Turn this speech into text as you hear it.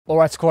All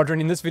right,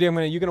 Squadron, in this video,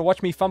 you're going to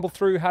watch me fumble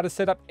through how to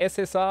set up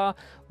SSR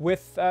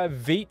with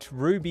Vite,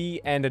 Ruby,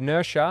 and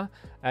Inertia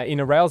in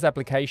a Rails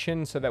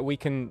application so that we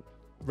can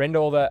render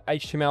all the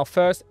HTML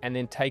first and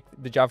then take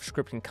the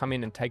JavaScript and come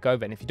in and take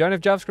over. And if you don't have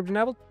JavaScript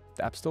enabled,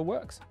 the app still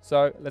works.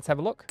 So let's have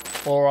a look.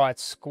 All right,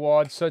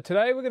 squad. So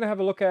today we're going to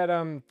have a look at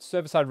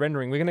server-side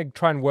rendering. We're going to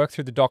try and work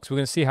through the docs. We're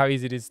going to see how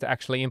easy it is to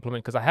actually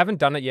implement because I haven't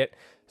done it yet.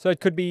 So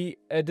it could be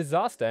a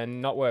disaster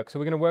and not work. So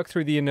we're going to work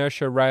through the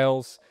Inertia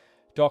Rails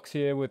docs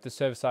here with the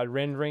server-side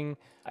rendering.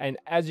 And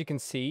as you can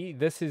see,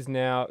 this is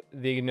now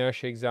the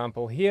Inertia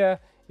example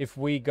here. If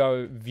we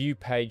go view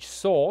page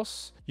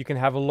source, you can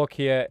have a look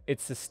here.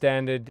 It's the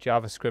standard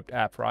JavaScript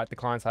app, right? The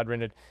client-side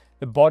rendered.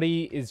 The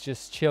body is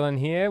just chilling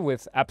here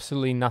with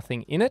absolutely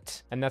nothing in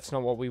it. And that's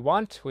not what we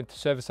want. With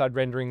server-side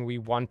rendering, we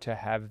want to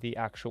have the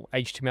actual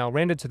HTML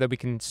rendered so that we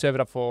can serve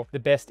it up for the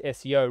best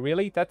SEO,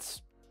 really.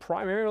 That's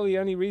primarily the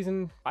only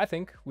reason I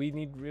think we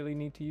really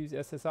need to use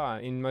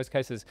SSR in most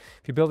cases.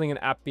 If you're building an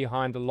app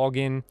behind a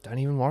login, don't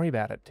even worry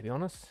about it, to be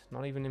honest.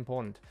 Not even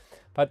important.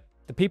 But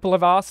the people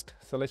have asked,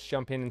 so let's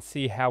jump in and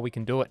see how we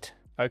can do it.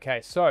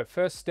 Okay, so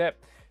first step,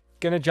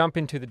 gonna jump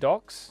into the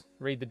docs,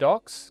 read the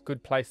docs,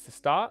 good place to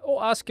start,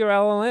 or ask your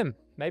LLM.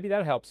 Maybe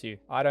that helps you.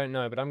 I don't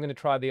know, but I'm gonna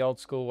try the old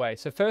school way.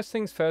 So first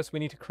things first, we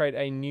need to create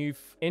a new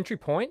entry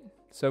point.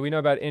 So we know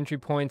about entry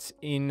points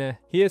in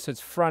here. So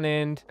it's front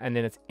end and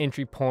then it's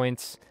entry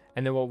points.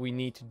 And then what we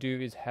need to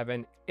do is have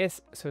an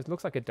so it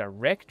looks like a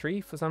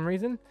directory for some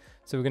reason.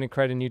 So we're going to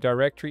create a new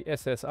directory,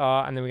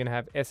 SSR, and then we're going to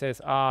have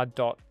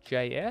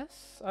SSR.js,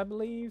 I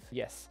believe.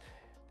 Yes.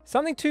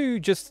 Something to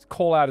just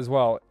call out as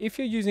well. If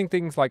you're using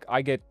things like,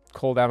 I get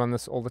called out on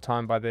this all the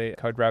time by the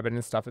code rabbit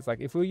and stuff. It's like,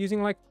 if we're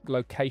using like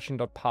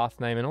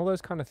location.pathname and all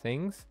those kind of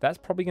things, that's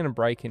probably going to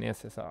break in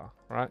SSR,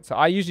 right? So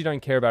I usually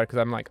don't care about it because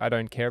I'm like, I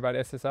don't care about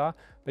SSR.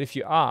 But if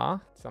you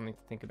are, something to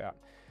think about.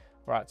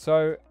 All right,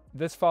 so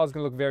this file is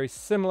going to look very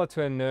similar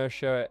to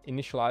Inertia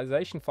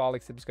initialization file,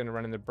 except it's going to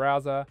run in the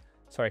browser.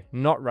 Sorry,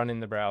 not run in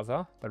the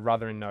browser, but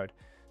rather in Node.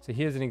 So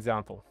here's an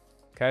example.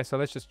 Okay, so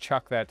let's just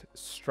chuck that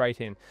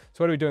straight in.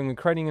 So what are we doing? We're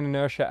creating an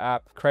Inertia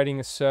app, creating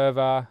a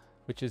server,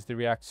 which is the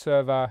React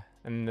server,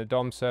 and the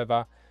DOM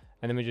server.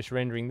 And then we're just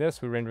rendering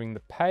this. We're rendering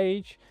the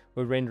page.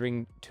 We're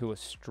rendering to a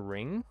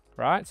string,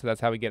 right? So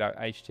that's how we get our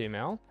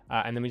HTML.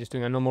 And then we're just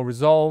doing a normal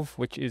resolve,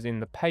 which is in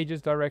the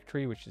pages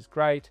directory, which is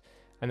great.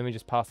 And then we're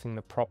just passing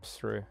the props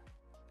through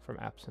from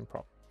apps and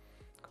prop.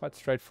 Quite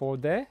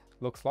straightforward there,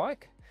 looks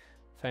like.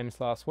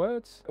 Famous last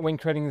words. When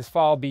creating this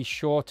file, be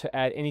sure to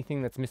add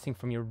anything that's missing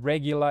from your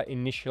regular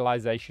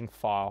initialization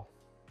file.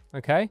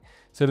 Okay,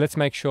 so let's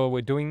make sure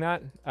we're doing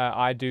that.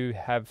 I do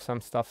have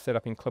some stuff set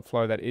up in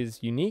Clipflow that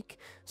is unique.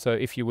 So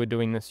if you were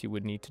doing this, you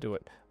would need to do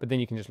it. But then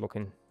you can just look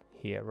in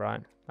here,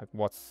 right? Like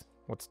what's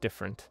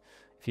different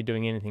if you're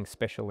doing anything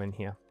special in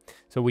here.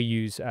 So we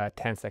use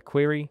Tanstack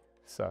query.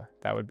 So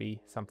that would be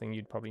something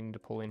you'd probably need to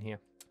pull in here.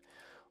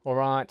 All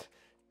right,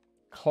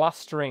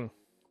 clustering.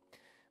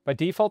 By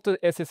default, the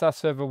SSR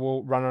server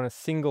will run on a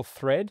single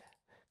thread.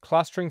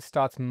 Clustering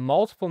starts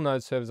multiple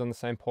node servers on the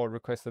same port.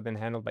 Requests are then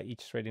handled by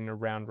each thread in a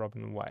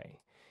round-robin way.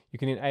 You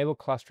can enable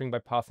clustering by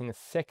passing a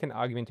second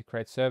argument to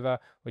create server,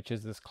 which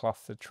is this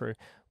cluster true.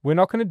 We're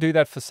not going to do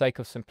that for sake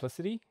of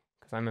simplicity,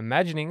 because I'm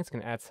imagining it's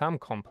going to add some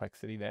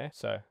complexity there.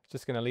 So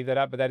just going to leave that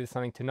out, but that is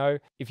something to know.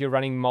 If you're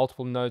running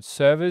multiple node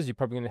servers, you're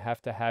probably going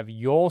to have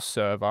your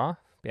server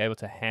be able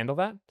to handle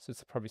that. So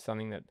it's probably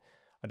something that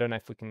I don't know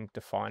if we can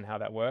define how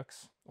that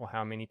works or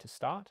how many to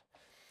start.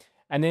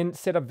 And then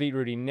set up Vite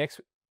Ruby.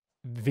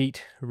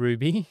 Vite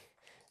Ruby.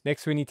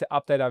 Next, we need to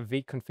update our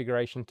Vite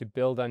configuration to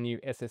build our new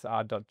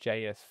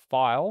SSR.js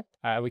file.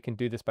 We can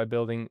do this by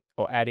building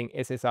or adding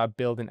SSR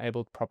build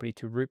enabled property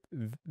to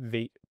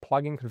Vite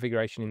plugin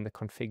configuration in the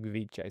config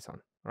Vite JSON.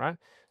 All right,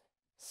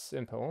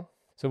 simple.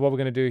 So what we're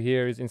going to do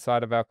here is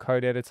inside of our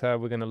code editor,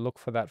 we're going to look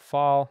for that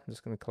file. I'm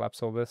just going to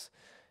collapse all this.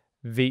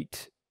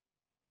 Vite,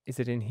 is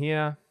it in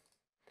here?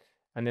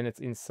 And then it's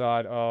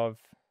inside of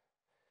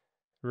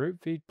root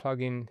Vite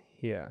plugin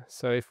here.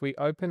 So if we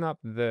open up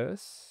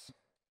this,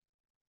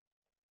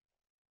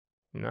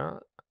 no,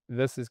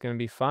 this is going to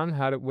be fun.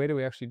 Where do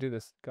we actually do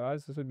this,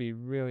 guys? This would be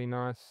really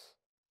nice.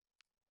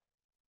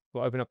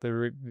 We'll open up the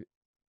root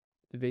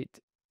Vite.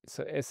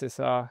 So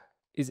SSR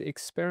is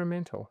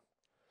experimental.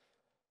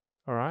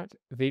 All right,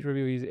 Vite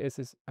Ruby will use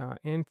SSR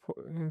input,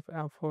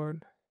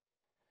 output.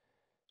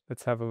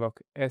 Let's have a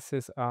look.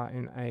 SSR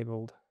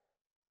enabled.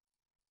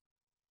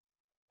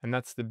 And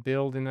that's the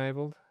build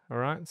enabled. All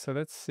right, so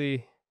let's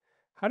see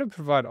how to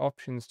provide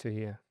options to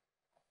here.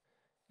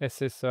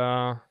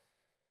 SSR.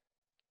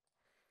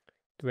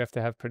 Do we have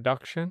to have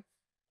production?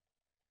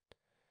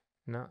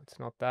 No, it's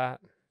not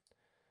that.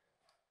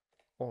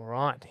 All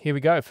right, here we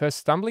go. First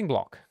stumbling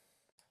block.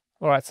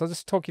 All right, so I'll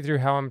just talk you through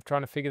how I'm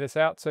trying to figure this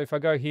out. So if I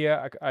go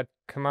here, I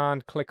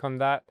command click on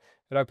that.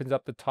 It opens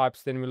up the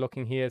types. Then we're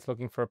looking here. It's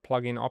looking for a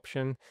plugin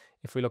option.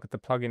 If we look at the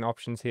plugin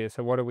options here,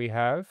 so what do we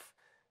have?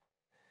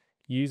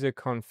 User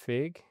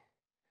config.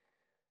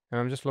 And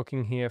I'm just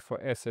looking here for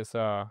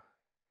SSR.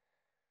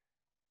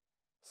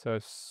 So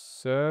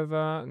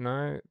server,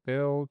 no,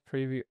 build,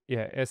 preview,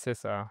 yeah,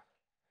 SSR.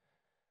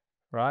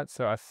 Right,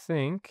 so I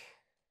think,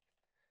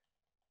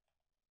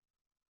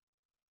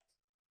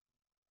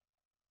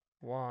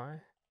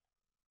 why?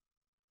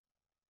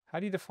 How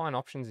do you define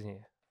options in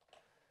here?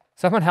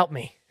 Someone help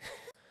me.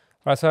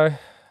 Right, so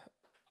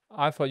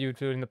I thought you were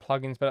doing the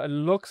plugins, but it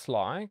looks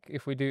like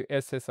if we do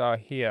SSR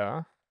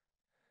here,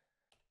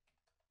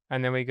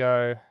 and then we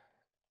go,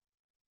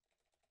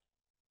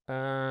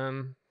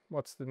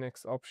 what's the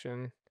next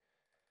option?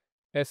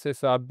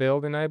 SSR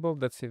build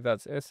enabled. Let's see if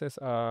that's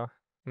SSR.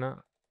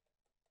 No.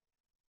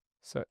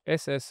 So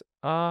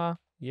SSR,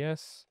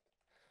 yes.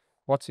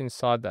 What's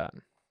inside that?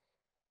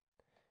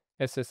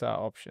 SSR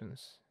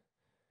options.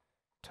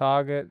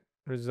 Target,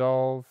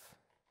 resolve,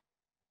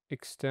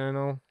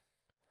 external.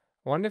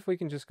 I wonder if we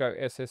can just go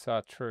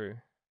SSR true.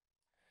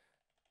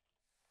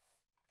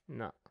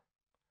 No.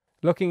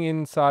 Looking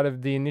inside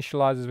of the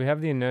initializers, we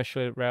have the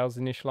Inertia Rails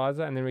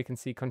initializer, and then we can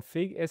see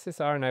config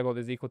SSR enabled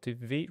is equal to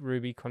Vite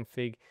Ruby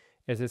config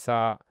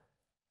SSR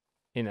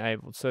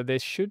enabled. So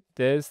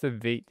there's the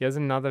Vite, there's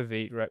another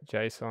Vite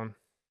JSON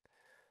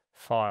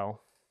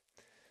file.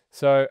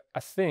 So I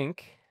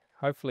think,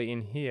 hopefully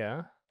in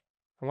here,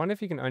 I wonder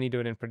if you can only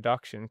do it in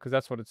production, because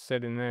that's what it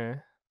said in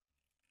there.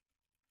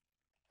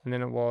 And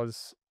then it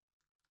was,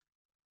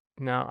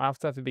 now I have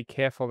to be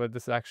careful that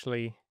this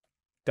actually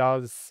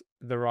does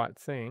the right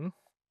thing.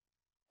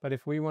 But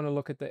if we want to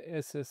look at the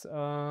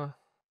SSR,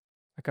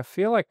 like I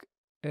feel like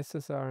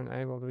SSR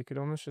enabled, we could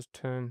almost just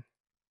turn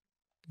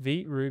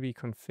Vite Ruby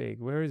config.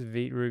 Where is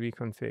Vite Ruby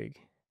config?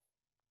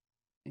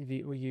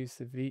 We use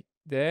the Vite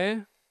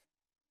there.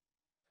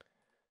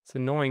 It's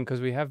annoying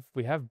because we have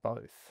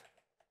both.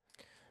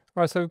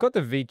 All right, so we've got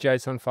the Vite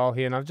JSON file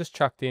here, and I've just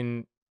chucked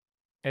in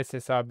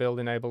SSR build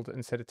enabled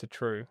and set it to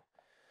true.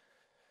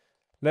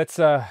 Let's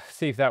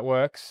see if that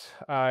works.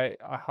 I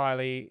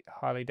highly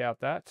doubt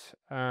that.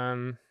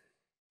 So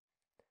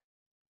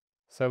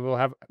we'll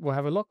have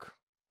a look.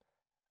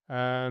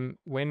 When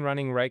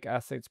running rake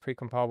assets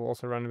precompile will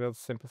also run build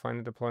simplifying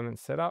the deployment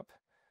setup.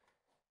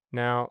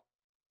 Now,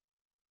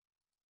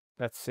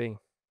 let's see.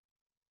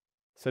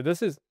 So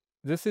this is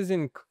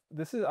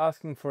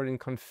asking for it in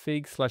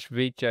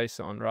config/vite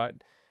JSON,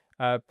 right?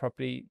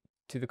 Property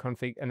to the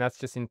config, and that's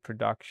just in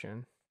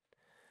production.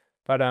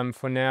 But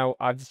for now,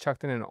 I've just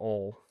chucked it in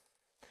all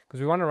because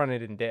we want to run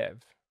it in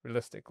dev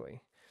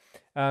realistically.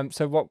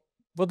 So what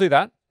we'll do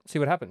that, see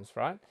what happens,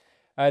 right?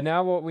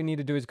 Now what we need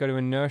to do is go to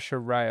Inertia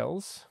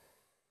Rails,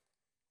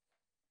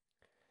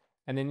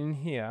 and then in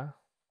here,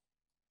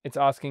 it's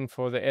asking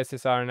for the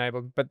SSR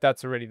enabled, but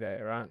that's already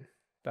there, right?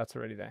 That's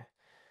already there.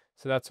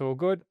 So that's all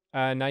good.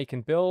 Now you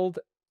can build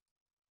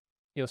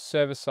your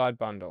server-side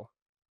bundle.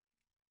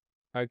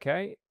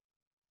 Okay.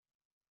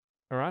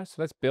 All right, so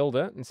let's build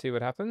it and see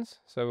what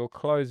happens. So we'll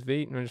close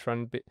Vite and we'll just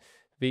run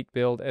Vite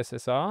build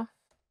SSR.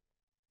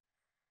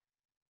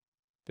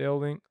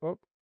 Building, oh,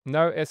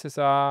 no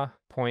SSR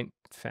point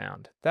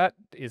found. That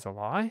is a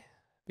lie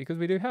because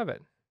we do have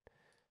it.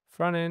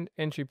 Front end,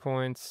 entry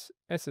points,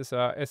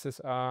 SSR,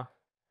 SSR.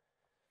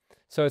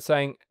 So it's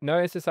saying no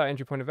SSR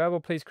entry point available.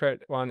 Please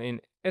create one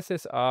in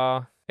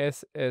SSR,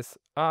 SSR.js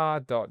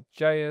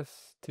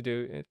to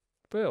do it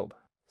build.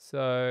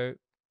 So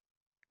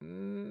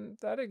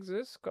that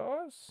exists,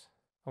 guys.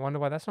 I wonder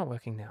why that's not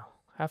working now.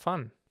 Have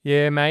fun.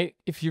 Yeah, mate.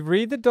 If you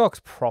read the docs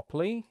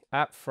properly,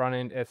 app front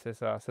end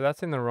SSR. So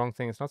that's in the wrong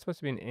thing. It's not supposed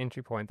to be an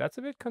entry point. That's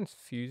a bit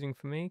confusing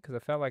for me because I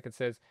felt like it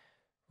says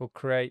we'll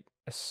create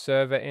a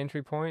server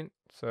entry point.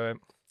 So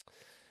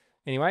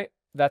anyway,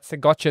 that's a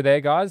gotcha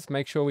there, guys.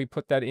 Make sure we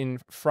put that in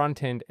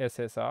front end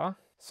SSR.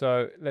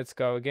 So let's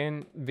go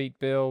again. Vite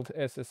build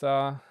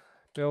SSR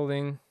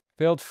building.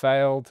 Build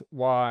failed.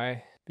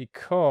 Why?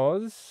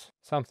 Because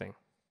something.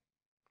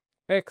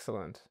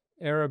 Excellent.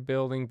 Error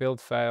building,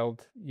 build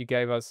failed. You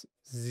gave us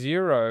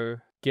 0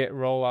 get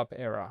rollup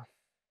error,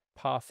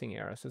 passing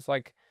error. So it's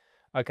like,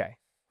 okay,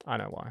 I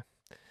know why.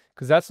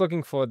 Because that's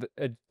looking for,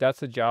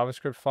 that's a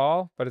JavaScript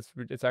file, but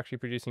it's actually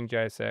producing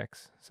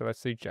JSX. So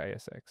let's do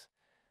JSX.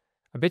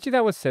 I bet you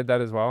that was said that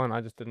as well, and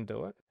I just didn't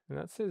do it. And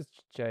that says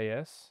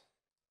JS.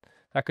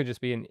 That could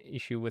just be an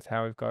issue with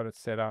how we've got it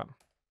set up.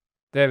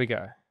 There we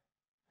go.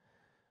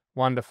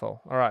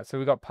 Wonderful. All right, so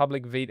we've got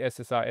public Vite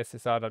SSR,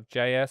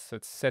 SSR.js. So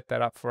it's set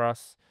that up for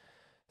us.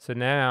 So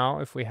now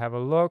if we have a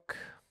look,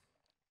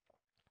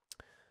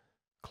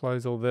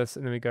 close all this,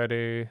 and then we go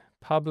to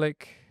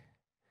public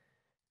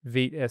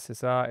Vite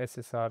SSR,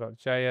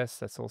 SSR.js.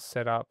 That's all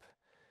set up,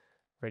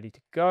 ready to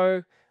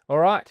go. All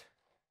right,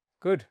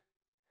 good.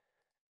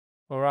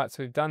 All right,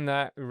 so we've done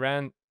that. We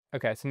ran.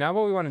 Okay, so now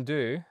what we want to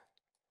do,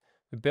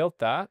 we built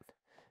that.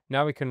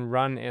 Now we can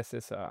run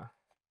SSR.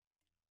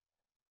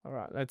 All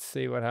right, let's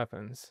see what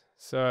happens.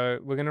 So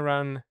we're going to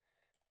run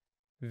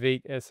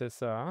Vite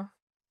SSR.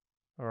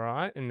 All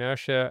right,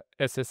 Inertia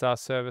SSR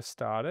server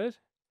started.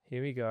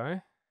 Here we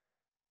go.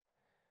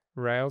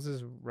 Rails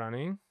is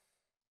running.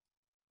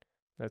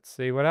 Let's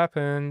see what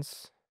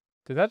happens.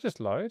 Did that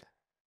just load?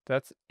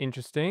 That's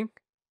interesting.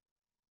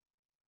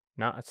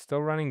 No, it's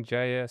still running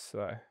JS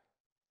though.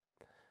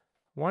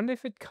 Wonder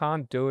if it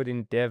can't do it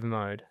in dev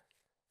mode.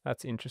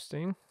 That's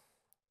interesting.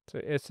 So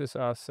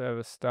SSR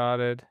server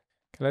started.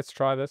 Okay, let's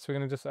try this. We're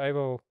going to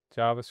disable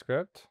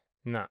JavaScript.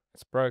 No,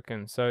 it's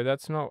broken. So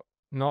that's not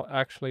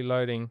actually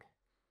loading.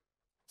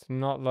 It's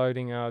not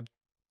loading our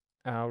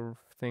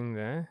thing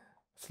there.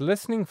 It's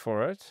listening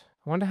for it.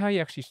 I wonder how you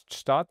actually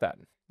start that.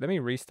 Let me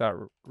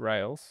restart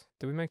Rails.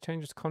 Do we make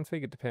changes to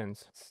config? It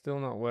depends. It's still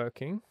not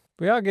working.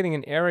 We are getting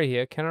an error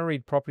here. Cannot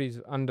read properties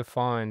of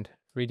undefined.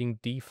 Reading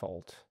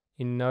default.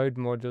 In node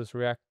modules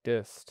React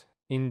dist.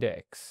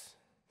 Index.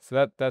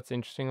 So that's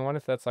interesting. I wonder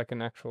if that's like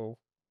an actual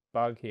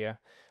bug here.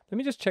 Let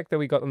me just check that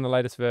we got on the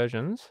latest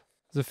versions.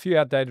 There's a few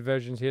outdated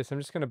versions here, so I'm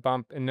just going to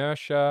bump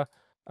Inertia.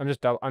 I'm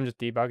just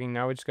debugging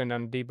now. We're just going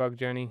down a debug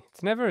journey.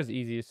 It's never as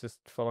easy as just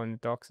following the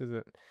docs, is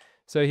it?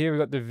 So here we've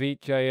got the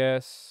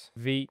Vite.js.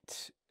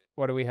 Vite,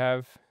 what do we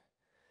have?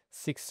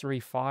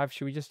 635.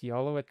 Should we just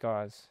YOLO it,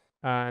 guys?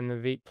 And the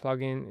Vite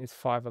plugin is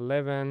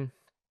 511.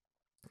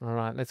 All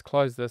right, let's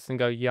close this and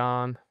go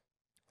yarn.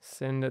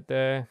 Send it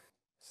there.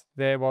 It's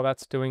there while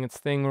that's doing its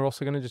thing. We're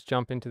also going to just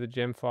jump into the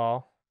gem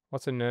file.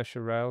 What's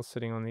Inertia Rails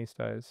sitting on these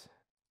days?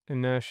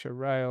 Inertia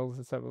Rails,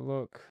 let's have a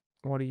look.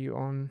 What are you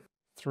on?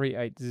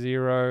 380.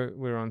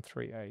 We're on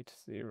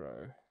 380.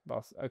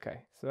 Boss.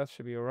 Okay, so that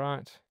should be all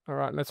right. All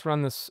right, let's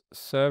run this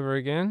server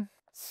again.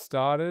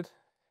 Started.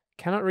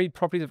 Cannot read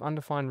properties of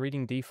undefined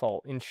reading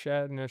default in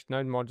shared node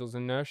modules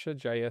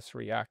Inertia.js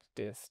React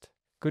dist.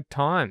 Good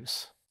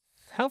times.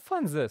 How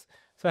fun's this?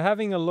 So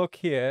having a look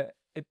here,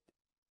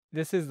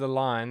 this is the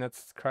line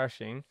that's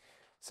crashing.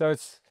 So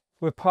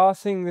we're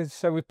passing this.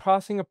 So we're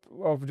passing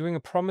doing a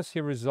promise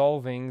here,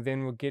 resolving.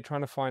 Then we're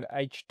trying to find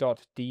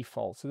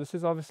h.default. So this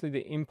is obviously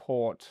the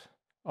import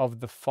of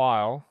the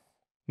file.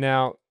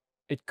 Now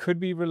it could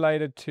be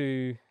related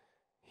to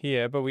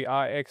here, but we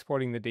are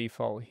exporting the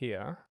default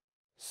here.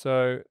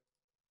 So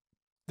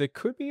there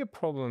could be a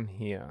problem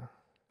here.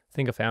 I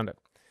think I found it.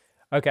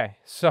 Okay,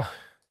 so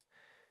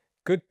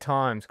good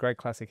times, great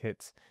classic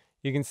hits.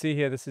 You can see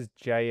here, this is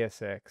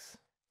JSX,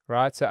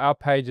 right? So our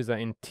pages are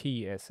in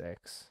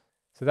TSX.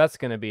 So that's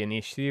going to be an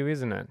issue,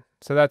 isn't it?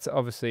 So that's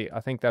obviously,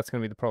 I think that's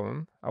going to be the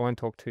problem. I won't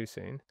talk too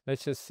soon.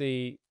 Let's just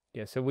see.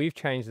 Yeah, so we've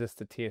changed this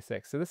to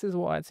TSX. So this is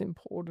why it's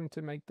important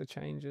to make the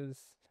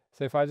changes.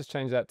 So if I just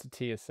change that to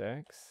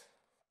TSX.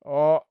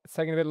 Oh, it's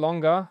taking a bit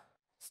longer.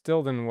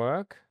 Still didn't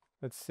work.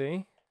 Let's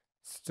see.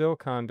 Still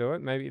can't do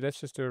it. Maybe let's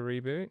just do a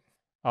reboot.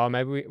 Oh,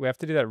 maybe we have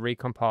to do that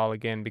recompile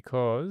again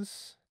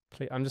because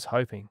I'm just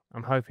hoping.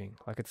 I'm hoping.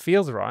 Like it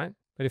feels right.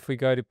 But if we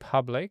go to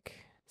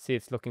public, see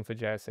it's looking for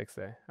JSX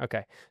there.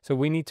 Okay, so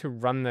we need to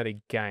run that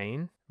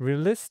again.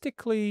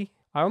 Realistically,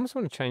 I almost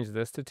want to change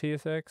this to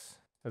TSX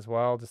as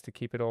well, just to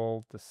keep it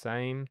all the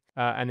same.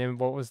 And then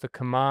what was the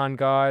command,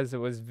 guys? It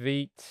was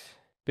Vite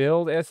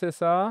build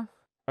SSR.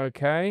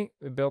 Okay,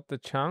 we built the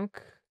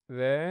chunk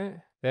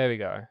there. There we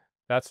go.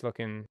 That's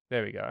looking,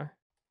 there we go.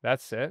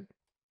 That's it.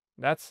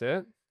 That's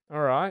it.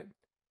 All right.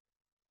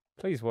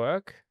 Please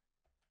work.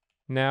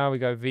 Now we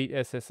go Vite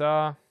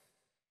SSR.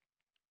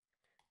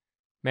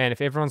 Man, if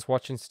everyone's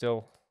watching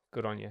still,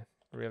 good on you.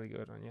 Really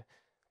good on you.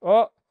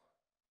 Oh!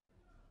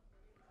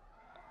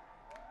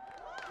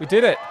 We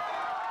did it.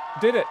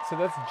 Did it. So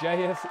that's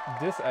JS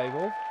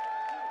disabled.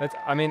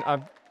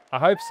 I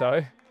hope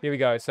so. Here we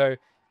go. So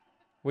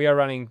we are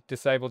running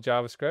disabled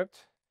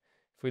JavaScript.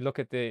 If we look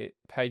at the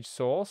page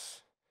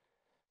source,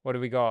 what do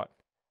we got?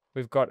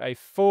 We've got a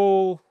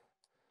full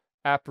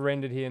app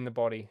rendered here in the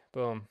body.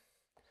 Boom.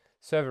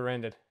 Server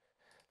rendered.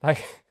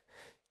 Like,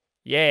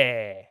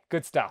 yeah,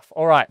 good stuff.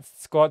 All right,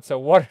 squad. So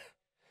what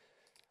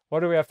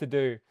do we have to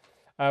do?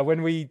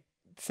 When we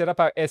set up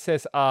our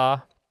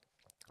SSR,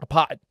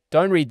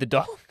 don't read the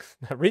docs.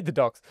 Read the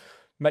docs.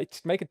 Make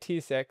a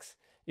TSX.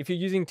 If you're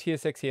using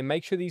TSX here,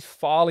 make sure these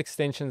file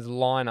extensions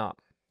line up.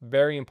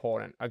 Very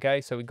important.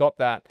 Okay, so we got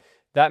that.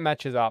 That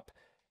matches up.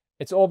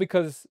 It's all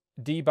because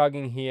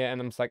debugging here, and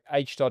I'm just like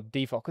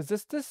h.default because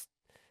this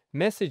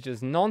message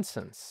is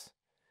nonsense.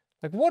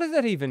 Like, what does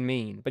that even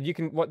mean? But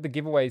what the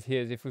giveaway is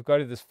here is if we go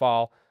to this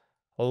file,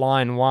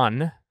 line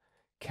 1,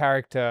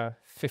 character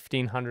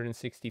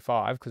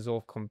 1565, because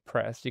all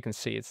compressed, you can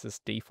see it's this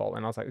default.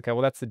 And I was like, okay,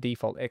 well, that's the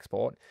default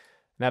export.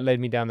 And that led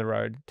me down the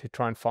road to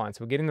try and find.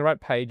 So we're getting the right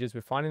pages,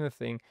 we're finding the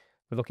thing,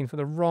 we're looking for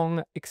the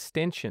wrong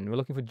extension. We're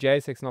looking for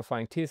JSX, not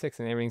finding TSX,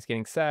 and everything's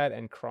getting sad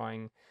and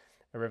crying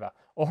a river.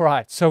 All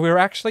right, so we're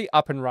actually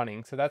up and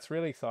running. So that's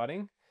really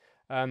exciting.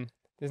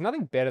 There's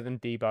nothing better than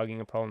debugging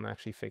a problem and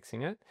actually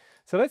fixing it.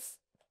 So let's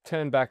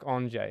turn back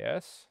on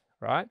JS,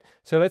 right?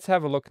 So let's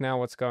have a look now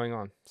what's going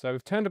on. So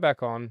we've turned it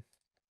back on.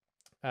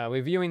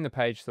 We're viewing the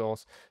page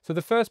source. So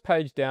the first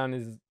page down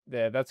is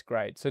there. That's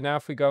great. So now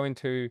if we go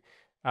into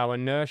our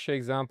Inertia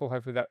example,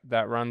 hopefully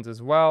that runs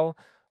as well.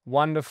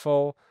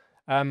 Wonderful.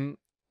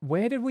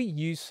 Where did we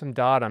use some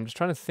data? I'm just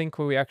trying to think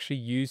where we actually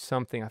used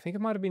something. I think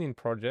it might have been in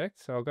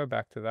project. So I'll go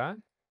back to that.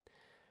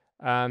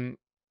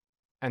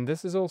 And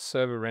this is all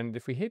server rendered.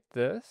 If we hit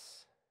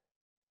this,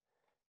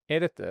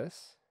 edit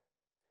this,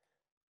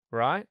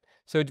 right?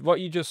 So what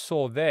you just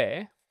saw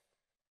there,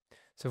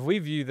 so if we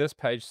view this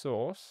page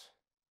source,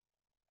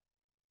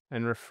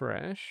 and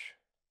refresh,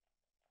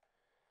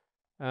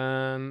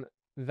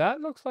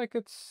 that looks like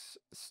it's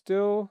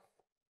still,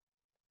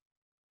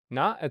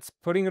 nah, it's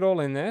putting it all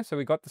in there. So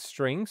we got the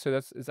string. So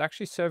it's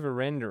actually server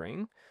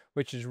rendering,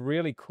 which is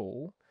really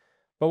cool.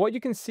 But what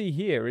you can see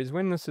here is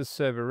when this is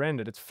server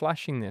rendered, it's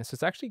flashing this.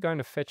 It's actually going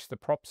to fetch the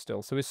prop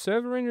still. So we're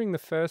server rendering the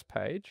first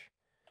page.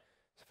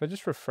 So if I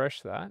just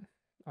refresh that,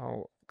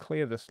 I'll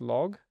clear this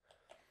log.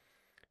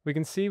 We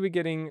can see we're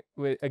getting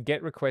a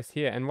get request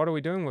here. And what are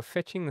we doing? We're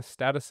fetching the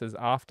statuses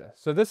after.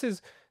 So this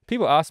is,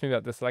 people ask me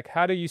about this, like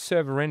how do you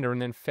server render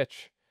and then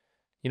fetch,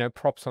 you know,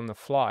 props on the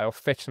fly or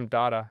fetch some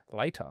data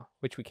later,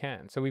 which we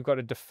can. So we've got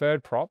a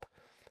deferred prop,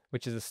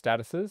 which is the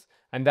statuses,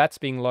 and that's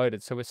being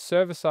loaded. So we're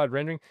server-side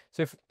rendering.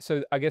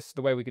 So I guess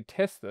the way we could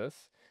test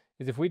this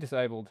is if we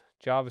disabled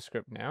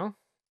JavaScript now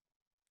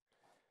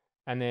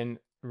and then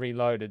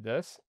reloaded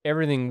this,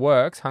 everything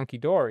works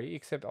hunky-dory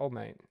except old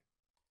mate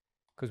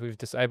because we've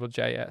disabled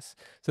JS.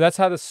 So that's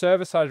how the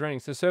server-side is rendering.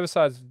 So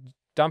server-side's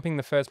dumping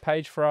the first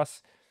page for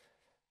us.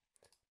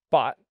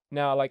 But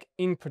now, like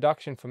in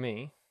production for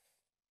me,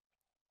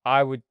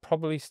 I would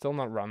probably still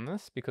not run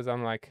this because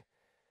I'm like,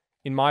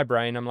 in my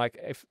brain, I'm like,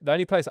 if the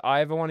only place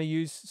I ever want to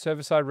use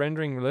server-side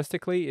rendering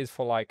realistically is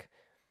for like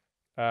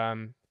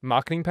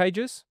marketing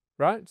pages,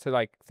 right? So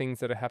like things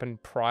that have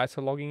happened prior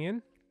to logging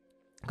in,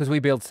 because we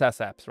build SaaS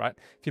apps, right?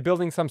 If you're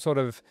building some sort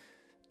of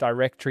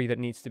directory that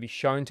needs to be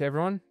shown to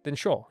everyone, then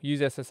sure, use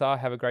SSR,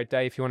 have a great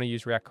day. If you want to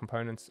use React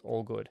components,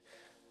 all good.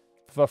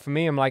 For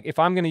me, I'm like, if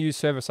I'm going to use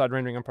server-side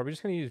rendering, I'm probably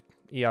just going to use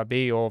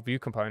ERB or view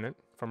component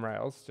from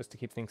Rails just to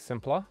keep things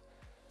simpler.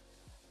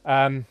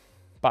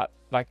 But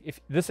like if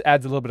this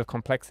adds a little bit of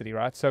complexity,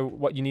 right? So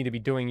what you need to be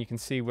doing, you can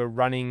see we're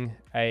running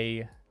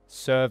a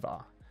server.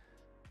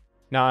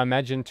 Now I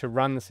imagine to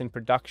run this in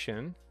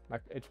production,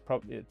 like it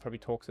probably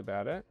talks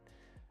about it.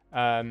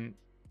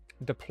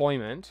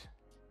 Deployment,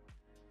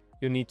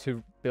 you'll need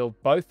to build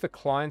both the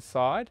client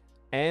side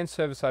and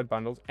server side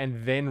bundles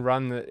and then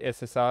run the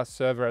SSR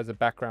server as a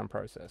background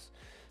process.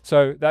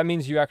 So that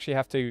means you actually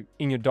have to,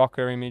 in your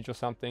Docker image or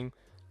something,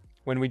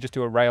 when we just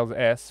do a Rails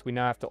S, we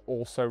now have to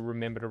also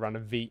remember to run a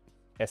Vite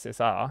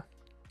SSR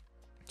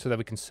so that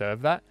we can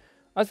serve that.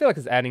 I feel like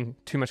it's adding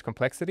too much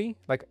complexity.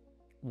 Like,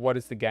 what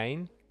is the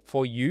gain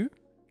for you?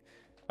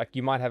 Like,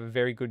 you might have a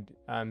very good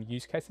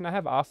use case. And I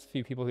have asked a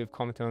few people who have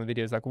commented on the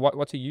videos, like,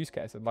 what's a use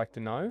case? I'd like to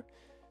know.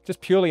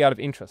 Just purely out of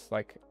interest,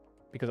 like,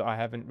 because I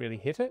haven't really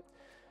hit it.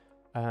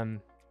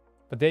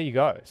 But there you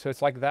go. So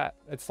it's like that.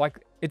 It's like,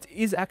 it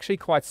is actually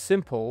quite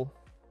simple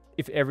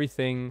if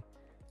everything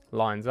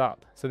lines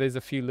up. So there's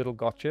a few little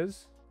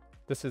gotchas.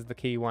 This is the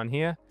key one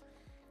here,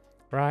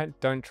 right?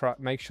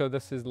 Make sure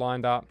this is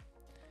lined up.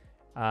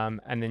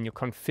 And then your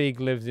config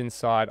lives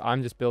inside.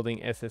 I'm just building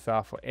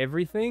SSR for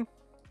everything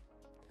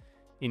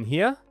in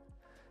here,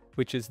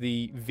 which is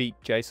the Vite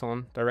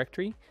JSON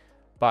directory.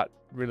 But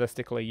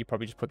realistically, you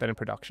probably just put that in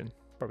production.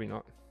 Probably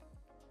not.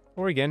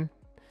 Or again,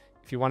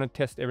 if you want to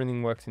test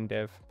everything works in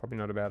dev, probably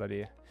not a bad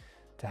idea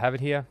to have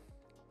it here.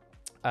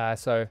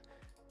 So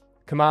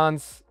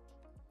commands,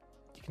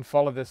 you can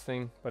follow this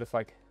thing, but it's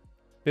like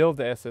build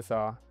the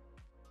SSR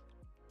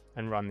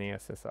and run the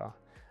SSR.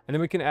 And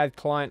then we can add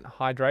client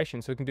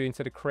hydration. So we can do,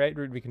 instead of create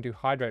root, we can do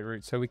hydrate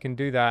root. So we can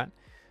do that.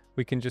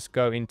 We can just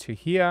go into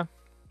here,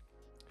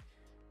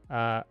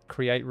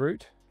 create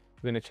root.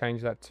 We're going to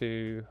change that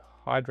to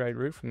hydrate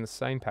root from the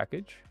same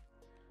package,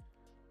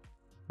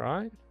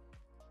 right?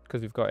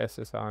 Because we've got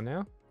SSR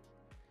now.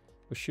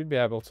 We should be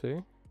able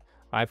to.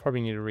 I probably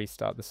need to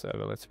restart the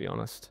server, let's be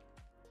honest.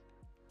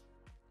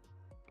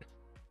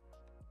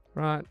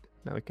 Right,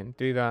 now we can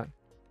do that.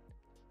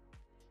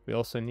 We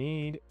also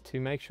need to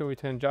make sure we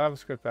turn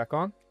JavaScript back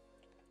on.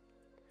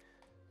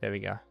 There we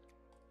go.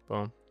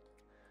 Boom.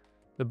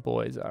 The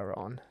boys are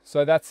on.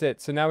 So that's it.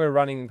 So now we're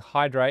running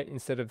hydrate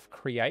instead of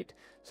create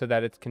so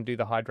that it can do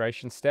the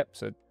hydration step.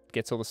 So it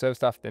gets all the server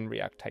stuff, then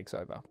React takes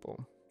over.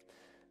 Boom.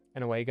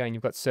 And away you go. And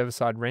you've got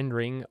server-side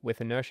rendering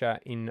with Inertia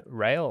in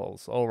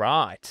Rails. All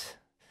right.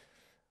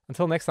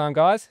 Until next time,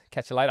 guys.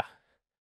 Catch you later.